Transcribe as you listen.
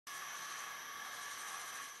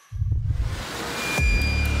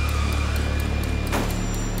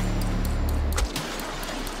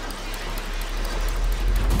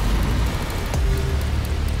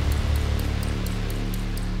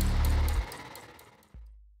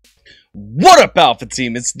What up, Alpha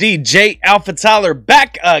Team? It's DJ AlphaTyler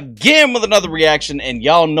back again with another reaction, and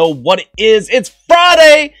y'all know what it is. It's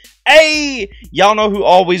Friday. Hey, y'all know who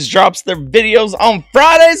always drops their videos on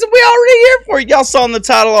Fridays, and we already here for it. Y'all saw in the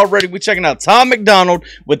title already. We checking out Tom MacDonald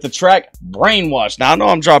with the track Brainwashed. Now, I know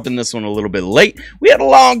I'm dropping this one a little bit late. We had a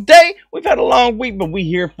long day. We've had a long week, but we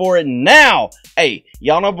here for it now. Hey,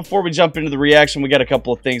 y'all know before we jump into the reaction, we got a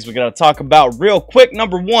couple of things we got to talk about real quick.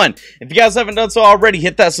 Number one, if you guys haven't done so already,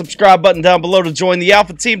 hit that subscribe button down below to join the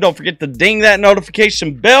Alpha Team. Don't forget to ding that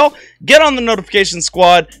notification bell. Get on the notification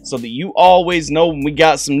squad so that you always know when we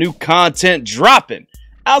got some new content dropping.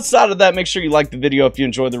 Outside of that, make sure you like the video if you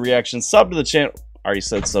enjoyed the reaction. Sub to the channel. I already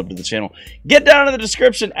said sub to the channel. Get down in the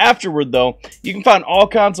description afterward, though. You can find all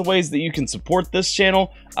kinds of ways that you can support this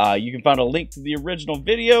channel. You can find a link to the original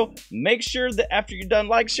video. Make sure that after you're done,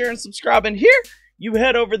 like, share, and subscribe. And here, you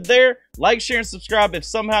head over there, like, share, and subscribe. If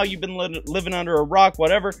somehow you've been living under a rock,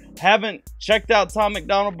 whatever, haven't checked out Tom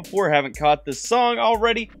MacDonald before, haven't caught this song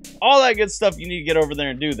already, all that good stuff, you need to get over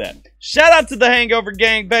there and do that. Shout out to the Hangover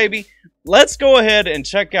Gang, baby. Let's go ahead and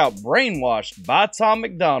check out Brainwashed by Tom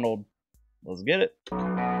MacDonald. Let's get it.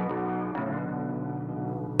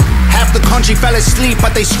 Half the country fell asleep,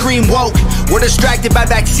 but they scream woke. We're distracted by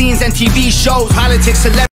vaccines and TV shows, politics,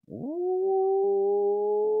 celebrities.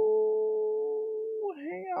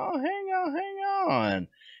 Hang on.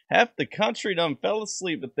 Half the country done fell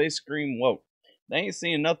asleep, but they scream woke. They ain't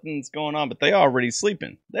seeing nothing that's going on, but they already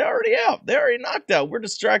sleeping. They already out. They already knocked out. We're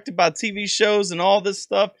distracted by TV shows and all this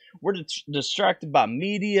stuff. We're distracted by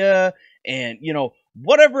media and, you know,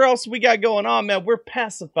 whatever else we got going on, man. We're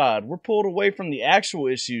pacified. We're pulled away from the actual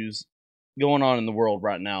issues going on in the world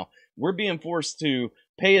right now. We're being forced to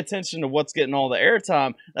pay attention to what's getting all the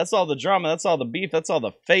airtime. That's all the drama. That's all the beef. That's all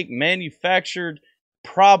the fake manufactured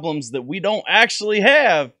problems that we don't actually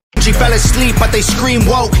have. She fell asleep, but they scream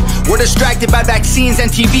woke. We're distracted by vaccines and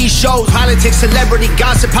TV shows, politics, celebrity,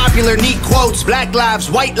 gossip, popular, neat quotes. Black lives,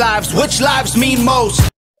 white lives, which lives mean most?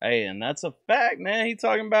 Hey, and that's a fact, man. He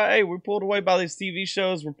talking about, hey, we're pulled away by these TV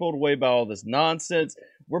shows. We're pulled away by all this nonsense.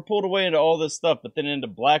 We're pulled away into all this stuff, but then into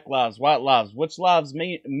black lives, white lives. Which lives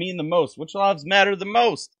mean the most? Which lives matter the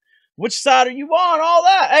most? Which side are you on? All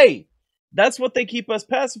that. Hey, that's what they keep us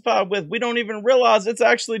pacified with. We don't even realize it's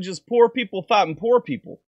actually just poor people fighting poor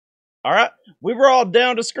people. All right? We were all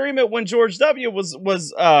down to scream it when George W. was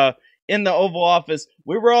in the Oval Office.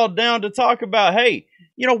 We were all down to talk about, hey,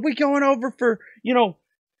 you know, we going over for, you know,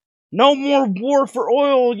 no more war for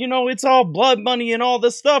oil, you know, it's all blood money and all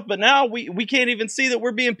this stuff. But now we can't even see that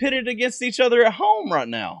we're being pitted against each other at home right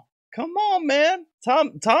now. Come on, man.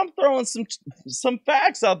 Tom throwing some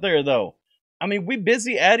facts out there, though. I mean, we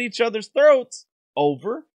busy at each other's throats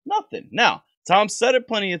over nothing. Now, Tom said it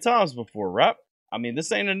plenty of times before, right? I mean,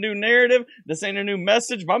 this ain't a new narrative. This ain't a new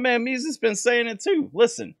message. My man Meezy's been saying it too.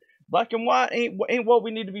 Listen, black and white ain't what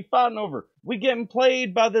we need to be fighting over. We getting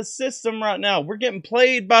played by this system right now. We're getting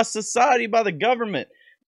played by society, by the government.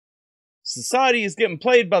 Society is getting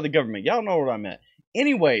played by the government. Y'all know what I meant.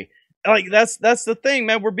 Anyway, like that's the thing,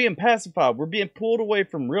 man. We're being pacified. We're being pulled away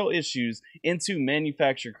from real issues into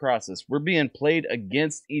manufactured crisis. We're being played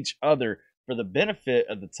against each other for the benefit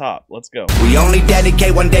of the top. Let's go. We only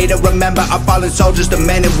dedicate one day to remember our fallen soldiers, the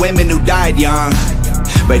men and women who died young.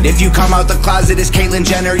 But if you come out the closet as Caitlyn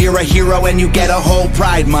Jenner, you're a hero and you get a whole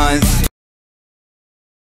Pride Month.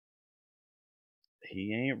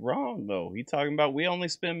 He ain't wrong, though. He talking about we only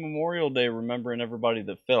spend Memorial Day remembering everybody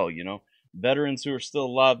that fell, you know. Veterans who are still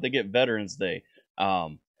alive, they get Veterans Day.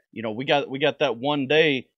 You know, we got that one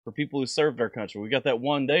day for people who served our country. We got that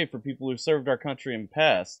one day for people who served our country in the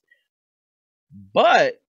past.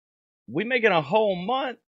 But we making a whole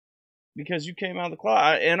month because you came out of the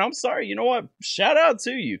closet. And I'm sorry, you know what? Shout out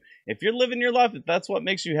to you. If you're living your life, if that's what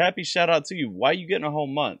makes you happy, shout out to you. Why are you getting a whole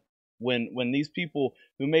month when these people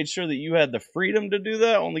who made sure that you had the freedom to do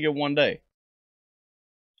that only get one day?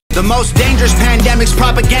 The most dangerous pandemic's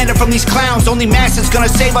propaganda from these clowns. Only mask that's gonna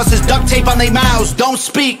save us is duct tape on their mouths. Don't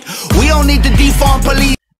speak. We don't need to defund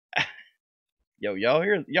police. Yo, y'all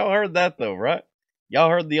heard that though, right? Y'all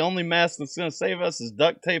heard the only mask that's gonna save us is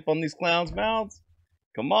duct tape on these clowns' mouths?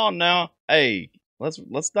 Come on now. Hey,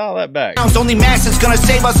 let's dial that back. Only mask that's gonna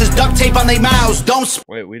save us is duct tape on their mouths. Don't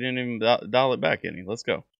wait, we didn't even dial it back any. Let's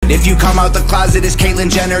go. If you come out the closet as Caitlyn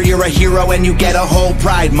Jenner, you're a hero and you get a whole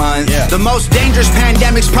Pride Month. Yeah. The most dangerous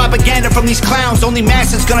pandemic's propaganda from these clowns. Only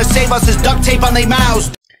mask that's gonna save us is duct tape on their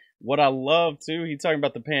mouths. What I love too, he's talking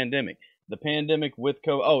about the pandemic. The pandemic with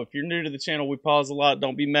COVID. Oh, if you're new to the channel, we pause a lot.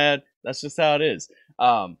 Don't be mad. That's just how it is.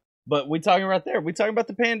 But we talking right there. We talking about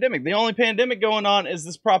the pandemic. The only pandemic going on is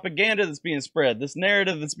this propaganda that's being spread, this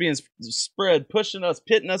narrative that's being spread, pushing us,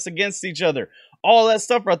 pitting us against each other. All that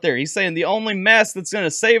stuff right there. He's saying the only mask that's going to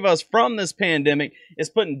save us from this pandemic is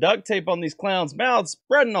putting duct tape on these clowns' mouths,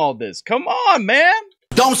 spreading all this. Come on, man.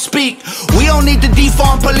 Don't speak. We don't need to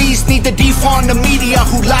defund police, need to defund the media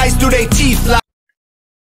who lies through their teeth.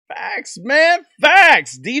 Facts, man.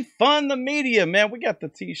 Facts. Defund the media, man. We got the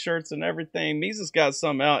t-shirts and everything. Mises got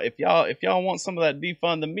some out. If y'all want some of that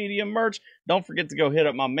defund the media merch, don't forget to go hit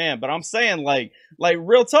up my man. But I'm saying, like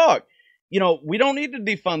real talk. You know, we don't need to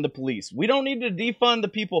defund the police. We don't need to defund the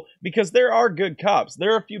people, because there are good cops.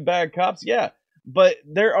 There are a few bad cops, yeah. But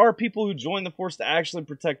there are people who join the force to actually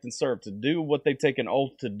protect and serve, to do what they take an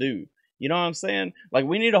oath to do. You know what I'm saying? Like,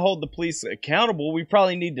 we need to hold the police accountable. We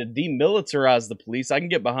probably need to demilitarize the police. I can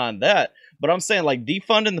get behind that. But I'm saying, like,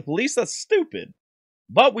 defunding the police, that's stupid.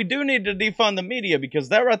 But we do need to defund the media, because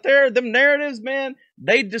that right there, them narratives, man,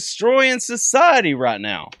 they destroying society right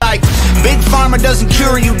now. Like, Big Pharma doesn't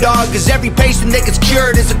cure you, dog, because every patient that gets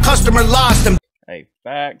cured is a customer lost. Hey,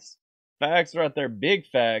 facts. Facts right there. Big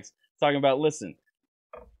facts. Talking about, listen,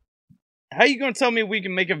 how you going to tell me we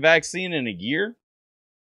can make a vaccine in a year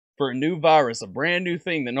for a new virus, a brand new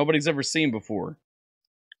thing that nobody's ever seen before?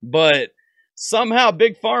 But somehow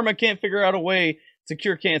Big Pharma can't figure out a way to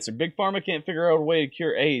cure cancer. Big Pharma can't figure out a way to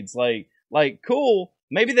cure AIDS. Like, cool,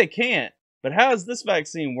 maybe they can't, but how does this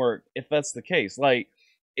vaccine work if that's the case? Like,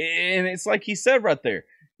 and it's like he said right there,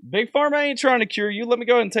 Big Pharma ain't trying to cure you. Let me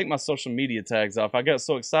go ahead and take my social media tags off. I got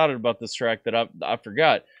so excited about this track that I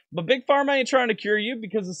forgot. But Big Pharma ain't trying to cure you,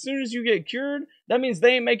 because as soon as you get cured, that means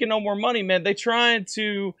they ain't making no more money, man. They trying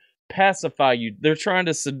to pacify you. They're trying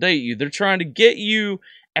to sedate you. They're trying to get you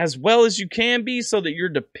as well as you can be so that you're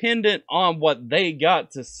dependent on what they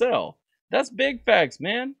got to sell. That's big facts,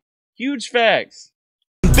 man. Huge facts.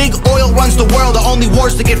 Big oil runs the world. The only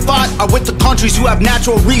wars that get fought are with the countries who have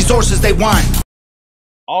natural resources they want.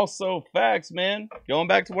 Also, facts, man. Going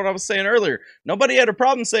back to what I was saying earlier. Nobody had a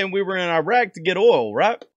problem saying we were in Iraq to get oil,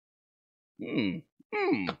 right?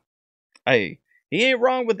 Hey, he ain't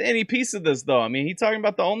wrong with any piece of this, though. I mean, he talking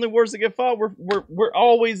about the only wars that get fought. We're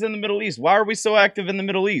always in the Middle East. Why are we so active in the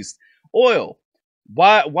Middle East? Oil.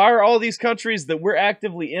 Why are all these countries that we're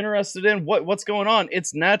actively interested in? What's going on?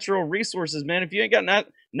 It's natural resources, man. If you ain't got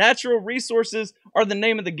natural resources are the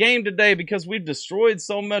name of the game today, because we've destroyed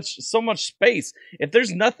so much space. If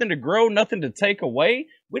there's nothing to grow, nothing to take away,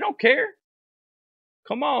 we don't care.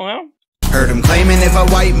 Come on, man. Heard him claiming if a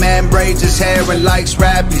white man braids his hair and likes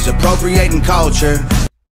rap, he's appropriating culture.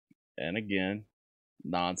 And again,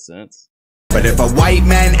 nonsense. But if a white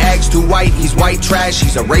man acts too white, he's white trash.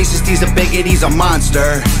 He's a racist, he's a bigot, he's a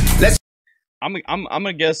monster. I'm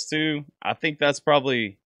gonna guess too. I think that's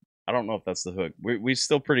probably, I don't know if that's the hook. We're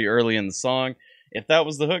still pretty early in the song. If that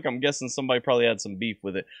was the hook, I'm guessing somebody probably had some beef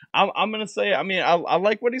with it. I'm gonna say, I mean, I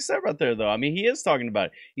like what he said right there, though. I mean, he is talking about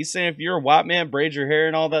it. He's saying if you're a white man, braid your hair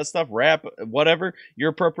and all that stuff, rap, whatever, you're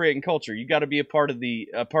appropriating culture. You got to be a part of the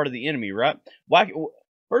enemy, right? Why?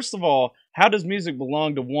 First of all, how does music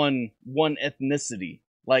belong to one ethnicity?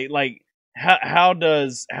 Like how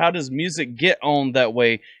does music get on that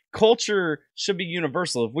way? Culture should be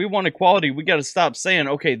universal. If we want equality, we got to stop saying,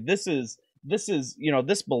 okay, this is, you know,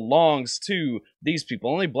 this belongs to these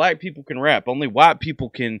people. Only black people can rap. Only white people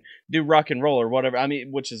can do rock and roll or whatever. I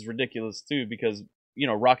mean, which is ridiculous too, because, you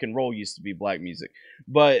know, rock and roll used to be black music.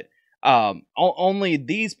 But only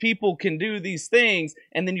these people can do these things,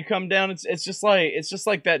 and then you come down, it's just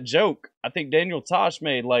like that joke I think Daniel Tosh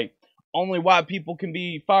made, like, only white people can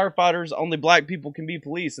be firefighters, only black people can be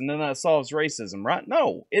police, and then that solves racism, right?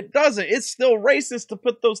 No, it doesn't. It's still racist to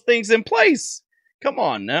put those things in place. Come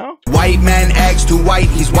on now. White man acts too white,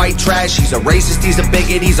 he's white trash. He's a racist, he's a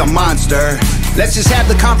bigot, he's a monster. Let's just have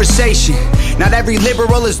the conversation. Not every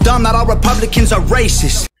liberal is dumb, not all Republicans are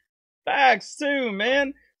racist. Facts too,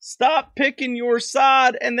 man. Stop picking your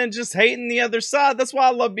side and then just hating the other side. That's why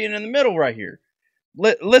I love being in the middle right here.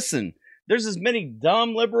 Listen, there's as many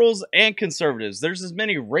dumb liberals and conservatives. There's as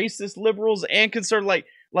many racist liberals and conservatives.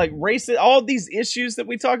 Like racist, all these issues that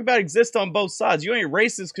we talk about exist on both sides. You ain't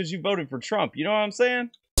racist because you voted for Trump. You know what I'm saying?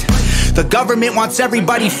 The government wants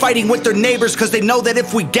everybody fighting with their neighbors because they know that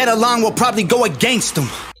if we get along, we'll probably go against them.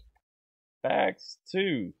 Facts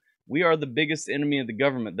too. We are the biggest enemy of the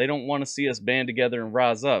government. They don't want to see us band together and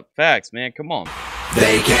rise up. Facts, man. Come on.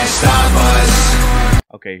 They can't stop us.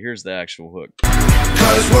 Okay, here's the actual hook.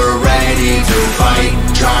 Cause we're ready to fight,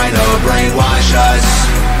 trying to brainwash us.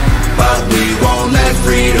 But we won't let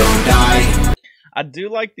freedom die. I do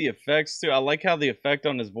like the effects too. I like how the effect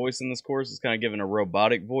on his voice in this chorus is kind of giving a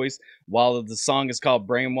robotic voice, while the song is called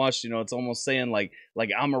Brainwashed. You know, it's almost saying like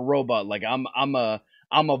I'm a robot, like I'm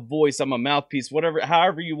a voice, I'm a mouthpiece, whatever,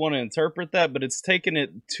 however you want to interpret that, but it's taking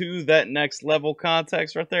it to that next level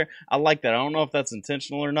context right there. I like that. I don't know if that's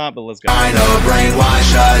intentional or not, but let's go. I know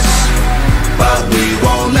brainwash us, but we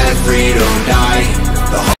won't let freedom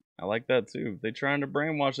die. I like that too. They trying to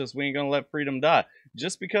brainwash us. We ain't gonna let freedom die.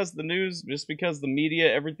 Just because the news, just because the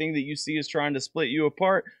media, everything that you see is trying to split you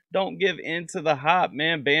apart, don't give in to the hype,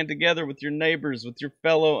 man. Band together with your neighbors, with your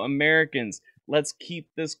fellow Americans. Let's keep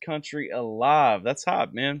this country alive. That's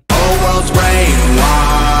hot, man. The whole world's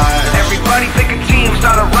brainwashed. Everybody pick a team,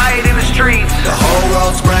 start a riot in the streets. The whole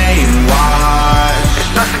world's brainwashed.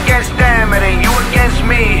 It's us against them, it ain't you against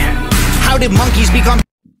me. How did monkeys become?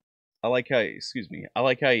 I like how, excuse me, I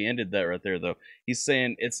like how he ended that right there, though. He's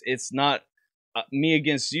saying it's not me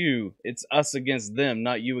against you, it's us against them,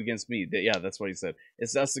 not you against me. Yeah, that's what he said.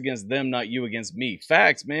 It's us against them, not you against me.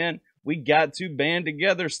 Facts, man. We got to band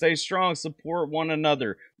together, stay strong, support one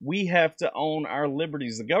another. We have to own our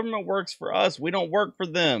liberties. The government works for us. We don't work for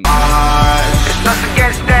them. It's us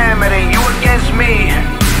against them, it ain't you against me.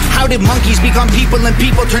 How did monkeys become people and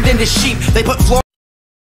people turned into sheep? They put floor.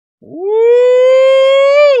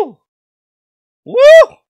 Woo! Woo!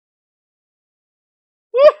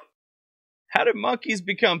 Woo! How did monkeys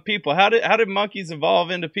become people? How did monkeys evolve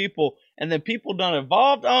into people, and then people done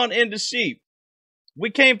evolved on into sheep? We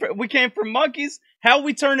came from monkeys. How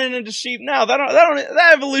we turning into sheep now?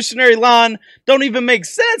 That evolutionary line don't even make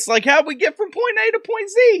sense. Like, how we get from point A to point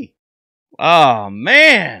Z? Oh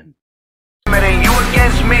man! It ain't you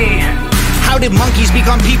against me. How did monkeys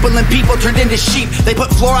become people and people turned into sheep? They put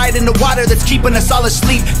fluoride in the water that's keeping us all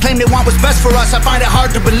asleep. Claim they want what's best for us. I find it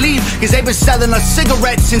hard to believe, cause they've been selling us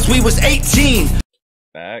cigarettes since we was 18.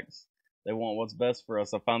 Facts. They want what's best for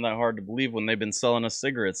us. I find that hard to believe when they've been selling us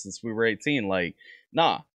cigarettes since we were 18. Like,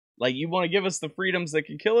 nah. Like, you want to give us the freedoms that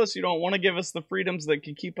can kill us? You don't want to give us the freedoms that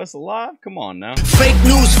can keep us alive? Come on now. Fake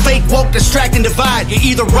news, fake woke, distract and divide. You're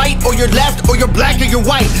either right or you're left, or you're black or you're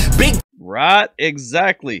white. Big. Right?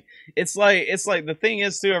 Exactly. It's like the thing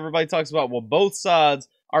is too, everybody talks about, well, both sides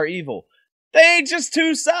are evil. They ain't just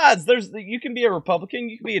two sides. You can be a Republican,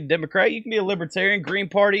 you can be a Democrat, you can be a Libertarian, Green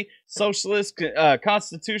Party, Socialist,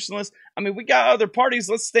 Constitutionalist. I mean, we got other parties.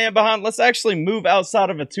 Let's stand behind. Let's actually move outside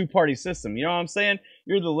of a two-party system. You know what I'm saying?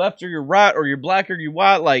 You're the left or you're right, or you're black or you're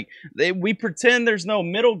white. Like, we pretend there's no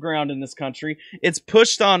middle ground in this country. It's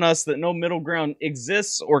pushed on us that no middle ground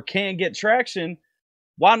exists or can get traction.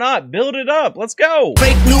 Why not? Build it up. Let's go.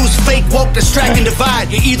 Fake news, fake woke, distract and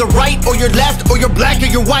divide. You're either right or you're left, or you're black or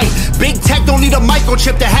you're white. Big tech don't need a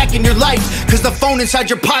microchip to hack in your life, cause the phone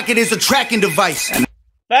inside your pocket is a tracking device.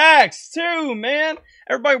 Facts too, man.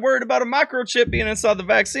 Everybody worried about a microchip being inside the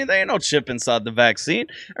vaccine. There ain't no chip inside the vaccine.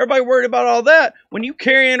 Everybody worried about all that when you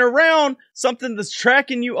carrying around something that's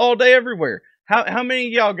tracking you all day everywhere. How many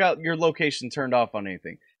of y'all got your location turned off on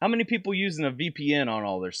anything? How many people using a VPN on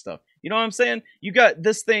all their stuff? You know what I'm saying? You got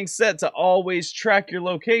this thing set to always track your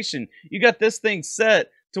location. You got this thing set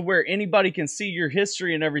to where anybody can see your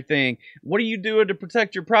history and everything. What are you doing to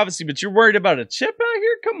protect your privacy? But you're worried about a chip out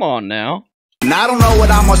here? Come on now. And I don't know what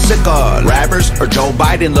I'm more sick of, rappers or Joe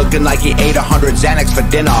Biden looking like he ate 100 Xanax for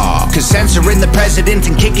dinner. Cause censoring the president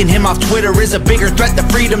and kicking him off Twitter is a bigger threat to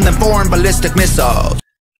freedom than foreign ballistic missiles.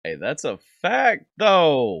 Hey, that's a fact,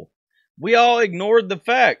 though. We all ignored the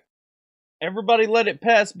fact. Everybody let it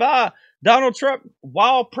pass by. Donald Trump,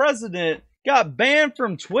 while president, got banned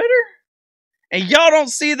from Twitter? And y'all don't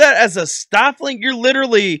see that as a stifling? You're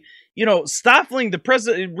literally, you know, stifling the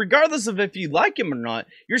president, regardless of if you like him or not.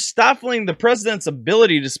 You're stifling the president's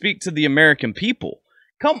ability to speak to the American people.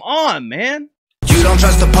 Come on, man. You don't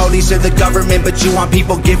trust the police or the government, but you want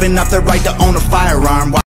people giving up their right to own a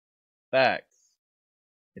firearm. Facts.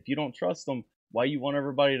 If you don't trust them, why you want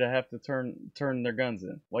everybody to have to turn their guns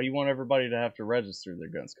in? Why you want everybody to have to register their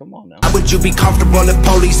guns? Come on now. How would you be comfortable if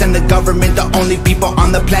police and the government the only people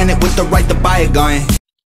on the planet with the right to buy a gun?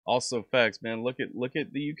 Also facts, man. Look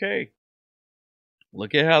at the UK.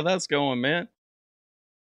 Look at how that's going, man.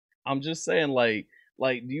 I'm just saying, like,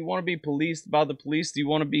 do you want to be policed by the police? Do you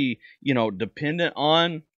want to be, you know, dependent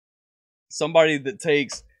on somebody that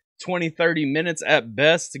takes 20-30 minutes at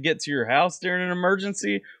best to get to your house during an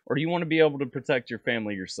emergency? Or do you want to be able to protect your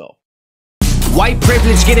family yourself? White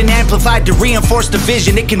privilege getting amplified to reinforce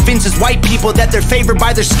division. It convinces white people that they're favored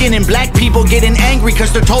by their skin, and black people getting angry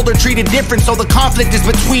because they're told they're treated different. So the conflict is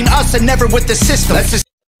between us and never with the system.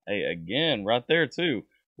 Hey, again, right there too.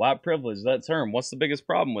 White privilege, that term, what's the biggest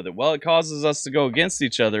problem with it? Well, it causes us to go against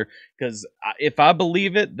each other, because if I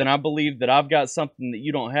believe it, then I believe that I've got something that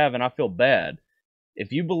you don't have, and I feel bad.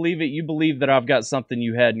 If you believe it, you believe that I've got something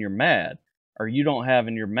you had and you're mad, or you don't have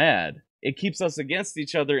and you're mad. It keeps us against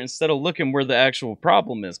each other instead of looking where the actual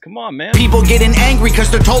problem is. Come on, man. People getting angry because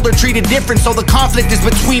they're told they're treated different, so the conflict is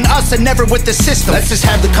between us and never with the system. Let's just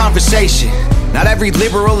have the conversation. Not every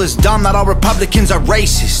liberal is dumb, not all Republicans are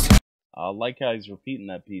racist. I like how he's repeating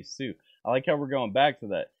that piece too. I like how we're going back to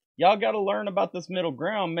that. Y'all got to learn about this middle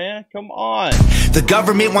ground, man. Come on. The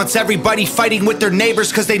government wants everybody fighting with their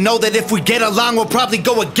neighbors because they know that if we get along, we'll probably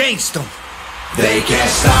go against them. They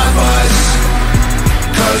can't stop us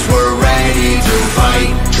because we're ready to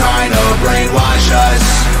fight, trying to brainwash us,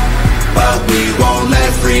 but we won't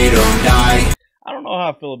let freedom die. I don't know how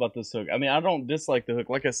I feel about this hook. I mean, I don't dislike the hook.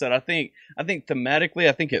 Like I said, I think thematically,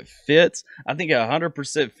 I think it fits. I think it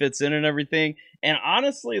 100% fits in and everything. And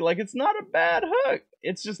honestly, like, it's not a bad hook.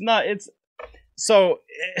 It's just not, it's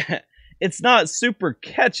not super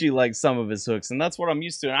catchy like some of his hooks, and that's what I'm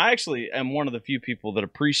used to. And I actually am one of the few people that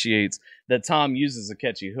appreciates that Tom uses a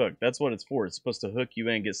catchy hook. That's what it's for. It's supposed to hook you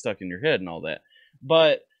in, get stuck in your head and all that.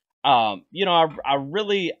 But you know,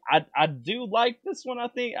 I do like this one, I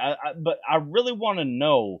think, but I really want to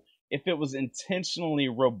know if it was intentionally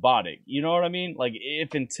robotic. You know what I mean? Like,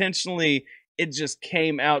 if intentionally it just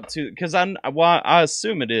came out to, because I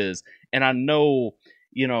assume it is, and I know,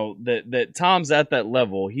 you know, that Tom's at that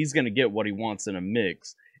level. He's gonna get what he wants in a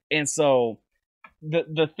mix, and so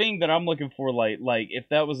the thing that I'm looking for, like if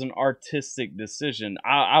that was an artistic decision,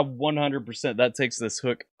 I 100% that takes this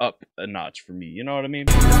hook up a notch for me. You know what I mean?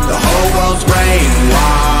 The whole world's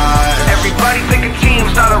brainwashed. Everybody picking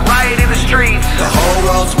teams, not a riot in the streets. The whole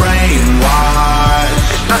world's brainwashed.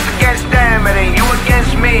 It's us against them, it ain't you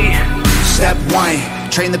against me. Step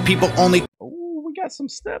 1, train the people only. Oh, we got some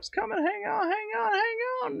steps coming. Hang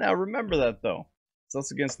on. Now remember that though. It's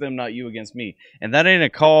us against them, not you against me. And that ain't a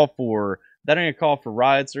call for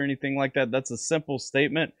riots or anything like that. That's a simple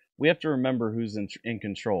statement. We have to remember who's in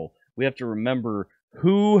control. We have to remember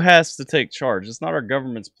who has to take charge. It's not our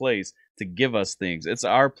government's place to give us things. It's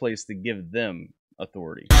our place to give them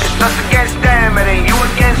authority. It's us against them, it ain't you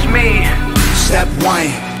against me. Step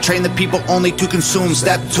 1, train the people only to consume.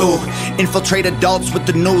 Step 2, infiltrate adults with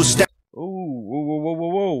the news. Step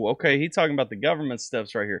Whoa. Okay, he's talking about the government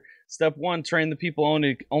steps right here. Step 1, train the people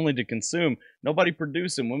only to consume. Nobody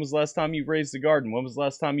producing. When was the last time you raised a garden? When was the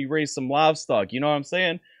last time you raised some livestock? You know what I'm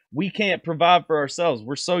saying? We can't provide for ourselves.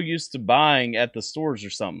 We're so used to buying at the stores or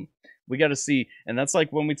something. We got to see, and that's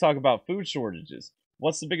like when we talk about food shortages.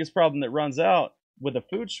 What's the biggest problem that runs out with a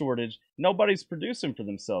food shortage? Nobody's producing for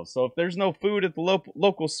themselves. So if there's no food at the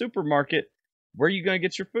local supermarket, where are you going to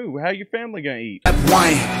get your food? How are your family going to eat? Step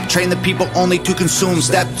 1, train the people only to consume.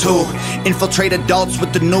 Step 2, infiltrate adults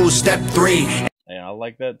with the news. Step 3. And I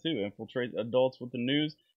like that too. Infiltrate adults with the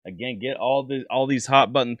news. Again, get all these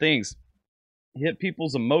hot button things. Hit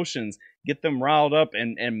people's emotions. Get them riled up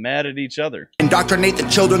and mad at each other. Indoctrinate the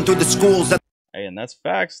children through the schools. Hey, and that's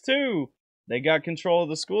facts too. They got control of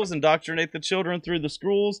the schools. Indoctrinate the children through the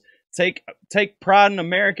schools. Take pride in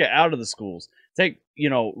America out of the schools. Take, you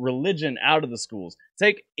know, religion out of the schools.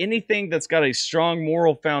 Take anything that's got a strong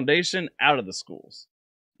moral foundation out of the schools.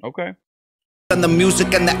 Okay. And the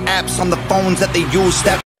music and the apps on the phones that they use.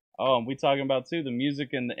 Step. Oh, and we talking about too the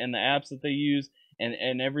music and the apps that they use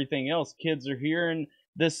and everything else. Kids are hearing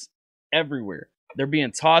this everywhere. They're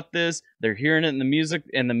being taught this. They're hearing it in the music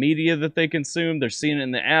and the media that they consume. They're seeing it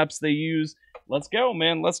in the apps they use. Let's go,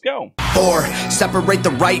 man. Let's go. 4, separate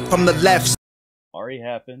the right from the left. Already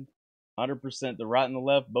happened. 100%. The right and the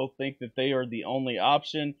left both think that they are the only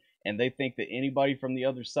option, and they think that anybody from the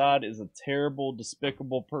other side is a terrible,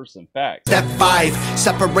 despicable person. Fact. Step 5,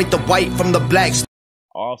 separate the white from the black.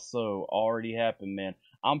 Also already happened, man.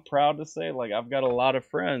 I'm proud to say, like, I've got a lot of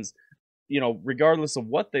friends, you know, regardless of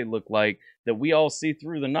what they look like, that we all see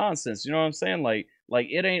through the nonsense. You know what I'm saying? Like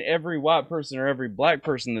it ain't every white person or every black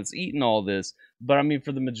person that's eating all this. But I mean,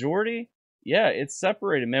 for the majority, yeah, it's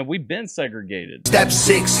separated, man. We've been segregated. Step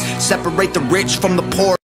 6, separate the rich from the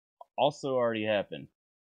poor. Also already happened.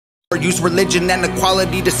 Use religion and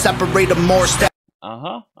equality to separate them more. Step.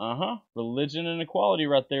 Religion and equality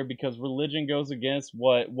right there, because religion goes against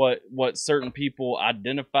what certain people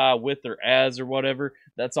identify with or as or whatever.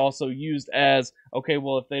 That's also used as, okay,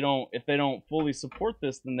 well, if they don't fully support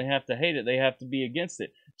this, then they have to hate it. They have to be against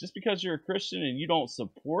it. Just because you're a Christian and you don't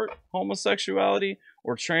support homosexuality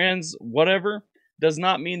or trans whatever does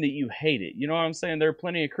not mean that you hate it. You know what I'm saying? There are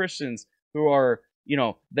plenty of Christians who are, you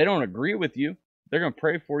know, they don't agree with you, They're going to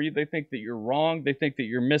pray for you. They think that you're wrong. They think that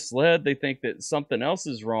you're misled. They think that something else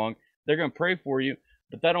is wrong. They're going to pray for you,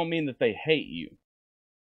 but that don't mean that they hate you.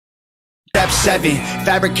 Step 7,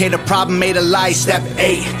 fabricate a problem, made a lie. Step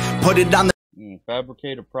 8, put it on the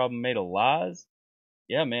fabricate a problem made of lies.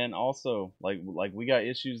 Yeah, man. Also, like we got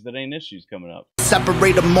issues that ain't issues coming up.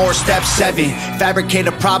 Separate them more. Step 7, fabricate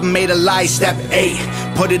a problem, made a lie. Step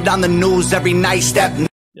 8, put it on the news every night. Step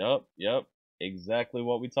Yep. Exactly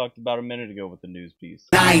what we talked about a minute ago with the news piece.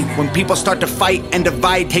 9, when people start to fight and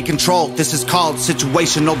divide, take control. This is called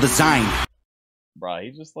situational design. Bruh,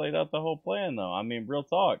 he just laid out the whole plan, though. I mean, real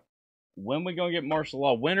talk. When we gonna get martial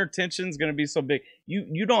law? When are tensions gonna be so big?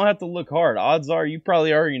 You don't have to look hard. Odds are you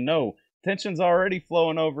probably already know tensions already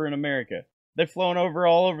flowing over in America. They're flowing over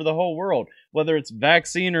all over the whole world, whether it's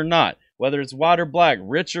vaccine or not, whether it's white or black,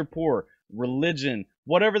 rich or poor, religion,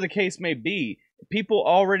 whatever the case may be. People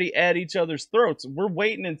already at each other's throats. We're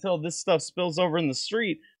waiting until this stuff spills over in the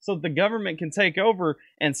street so the government can take over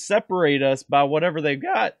and separate us by whatever they've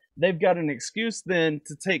got. They've got an excuse then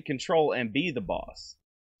to take control and be the boss.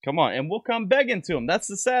 Come on, and we'll come begging to them. That's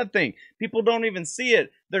the sad thing. People don't even see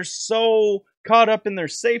it. They're so caught up in their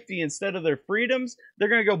safety instead of their freedoms. They're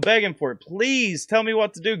going to go begging for it. Please tell me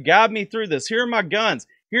what to do. Guide me through this. Here are my guns.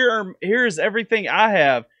 Here's everything I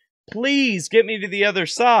have. Please get me to the other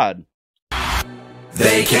side.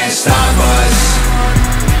 They can't stop us,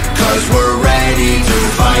 cause we're ready to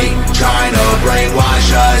fight, trying to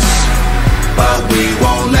brainwash us, but we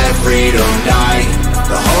won't let freedom die.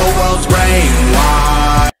 The whole world's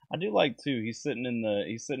brainwashed. I do like too. He's sitting in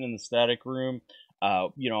the static room.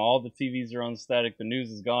 You know, all the TVs are on static. The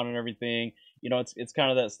news is gone and everything. You know, it's kind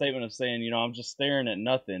of that statement of saying, you know, I'm just staring at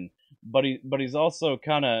nothing. But he's also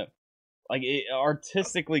kind of like, it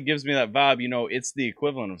artistically gives me that vibe. You know, it's the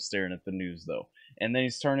equivalent of staring at the news though. And then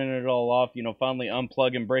he's turning it all off, you know, finally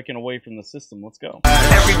unplugging, breaking away from the system. Let's go.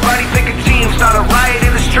 Everybody pick a team, start a riot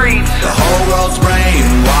in the streets. The whole world's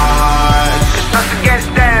brainwashed. It's us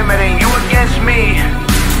against them, it ain't you against me.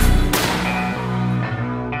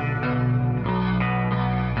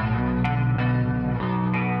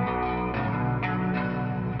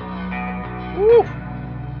 Woo.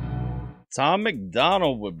 Tom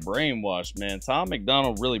MacDonald with Brainwashed, man. Tom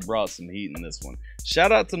MacDonald really brought some heat in this one.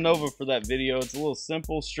 Shout out to Nova for that video. It's a little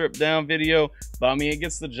simple, stripped down video, but I mean, it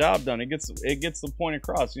gets the job done. It gets the point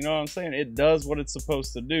across. You know what I'm saying? It does what it's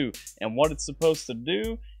supposed to do, and what it's supposed to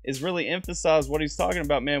do is really emphasize what he's talking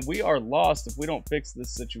about. Man, we are lost if we don't fix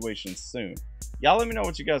this situation soon. Y'all let me know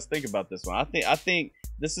what you guys think about this one. I think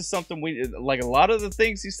this is something we, like a lot of the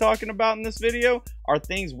things he's talking about in this video are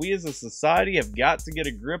things we as a society have got to get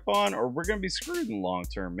a grip on, or we're going to be screwed in the long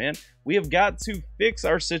term, man. We have got to fix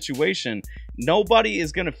our situation. Nobody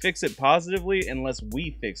is going to fix it positively unless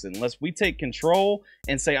we fix it, unless we take control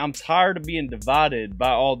and say, I'm tired of being divided by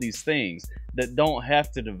all these things that don't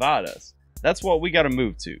have to divide us. That's what we got to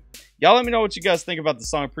move to. Y'all let me know what you guys think about the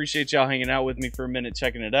song. Appreciate y'all hanging out with me for a minute,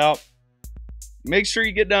 checking it out. Make sure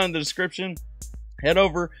you get down in the description. Head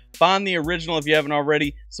over, find the original if you haven't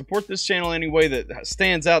already. Support this channel any way that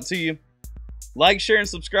stands out to you. Like, share, and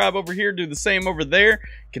subscribe over here. Do the same over there.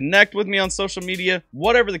 Connect with me on social media,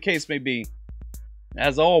 whatever the case may be.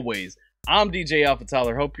 As always, I'm DJ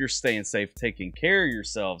AlphaTyler. Hope you're staying safe, taking care of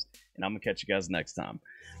yourselves, and I'm going to catch you guys next time.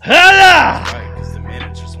 Hala! Right, because the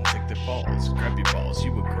managers won't take their balls. Grab your balls,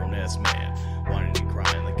 you a grown-ass man. Whining and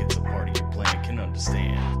crying like it's a party you playing, can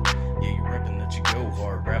understand. Yeah, you repping that you go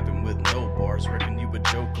hard, rapping with no bars. Reckon you a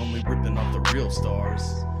joke, only ripping off the real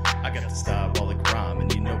stars. I got this diabolic rhyme,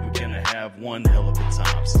 and you know we're gonna have one hell of a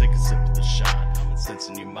time. Stick a sip of the shine, common sense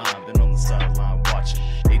in your mind. Been on the sideline watching,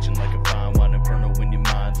 aging like a fine wine inferno in your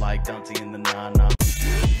mind, like Dante in the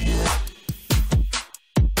 9-9.